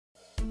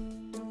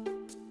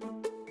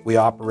We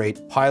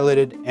operate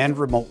piloted and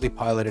remotely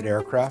piloted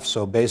aircraft,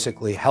 so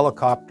basically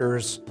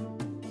helicopters,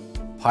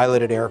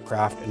 piloted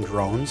aircraft, and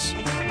drones.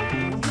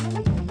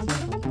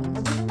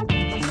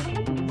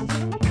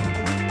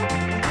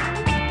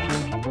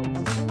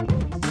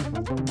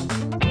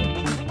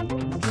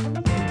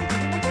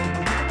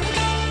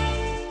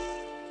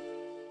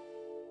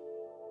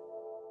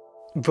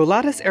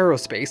 Volatus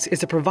Aerospace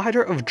is a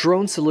provider of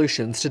drone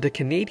solutions to the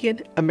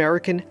Canadian,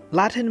 American,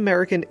 Latin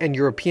American, and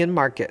European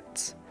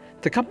markets.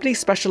 The company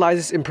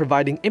specializes in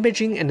providing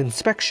imaging and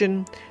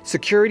inspection,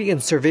 security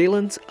and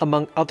surveillance,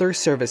 among other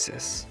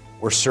services.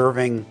 We're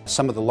serving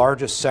some of the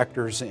largest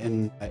sectors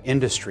in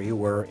industry.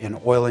 We're in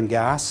oil and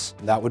gas.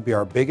 That would be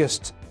our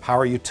biggest.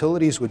 Power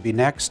utilities would be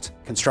next,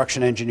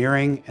 construction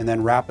engineering, and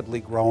then rapidly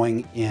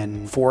growing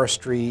in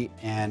forestry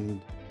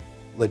and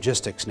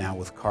logistics now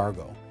with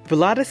cargo.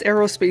 Volatus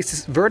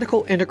Aerospace's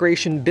vertical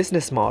integration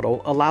business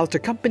model allows the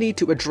company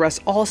to address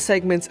all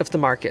segments of the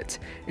market,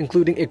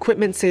 including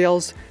equipment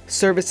sales,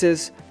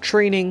 services,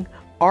 training,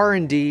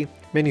 R&D,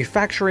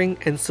 manufacturing,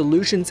 and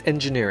solutions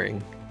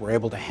engineering. We're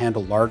able to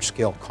handle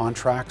large-scale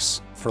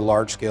contracts for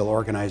large-scale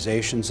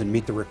organizations and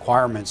meet the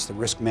requirements, the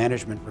risk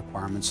management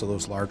requirements of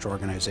those large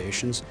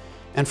organizations.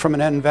 And from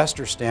an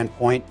investor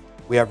standpoint,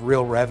 we have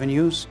real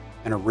revenues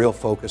and a real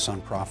focus on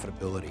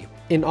profitability.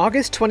 In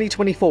August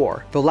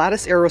 2024,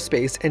 Volatus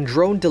Aerospace and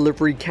Drone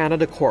Delivery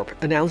Canada Corp.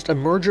 Announced a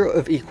merger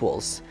of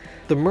equals.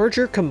 The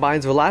merger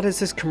combines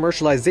Volatus's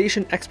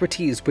commercialization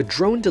expertise with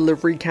Drone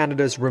Delivery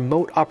Canada's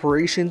remote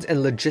operations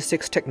and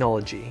logistics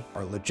technology.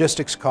 Our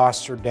logistics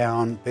costs are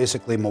down,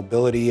 basically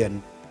mobility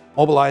and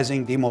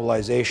mobilizing,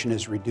 demobilization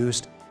is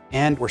reduced,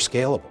 and we're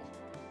scalable.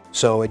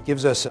 So it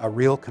gives us a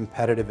real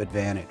competitive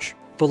advantage.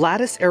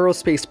 Volatus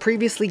Aerospace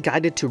previously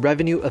guided to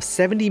revenue of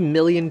 $70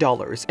 million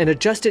and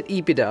adjusted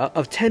EBITDA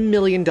of $10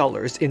 million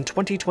in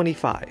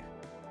 2025.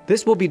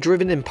 This will be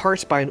driven in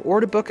part by an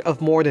order book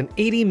of more than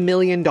 $80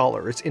 million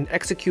in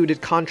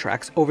executed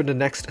contracts over the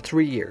next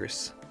 3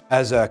 years.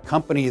 As a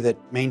company that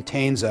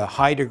maintains a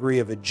high degree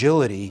of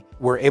agility,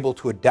 we're able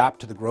to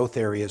adapt to the growth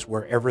areas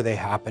wherever they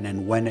happen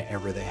and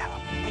whenever they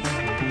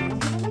happen.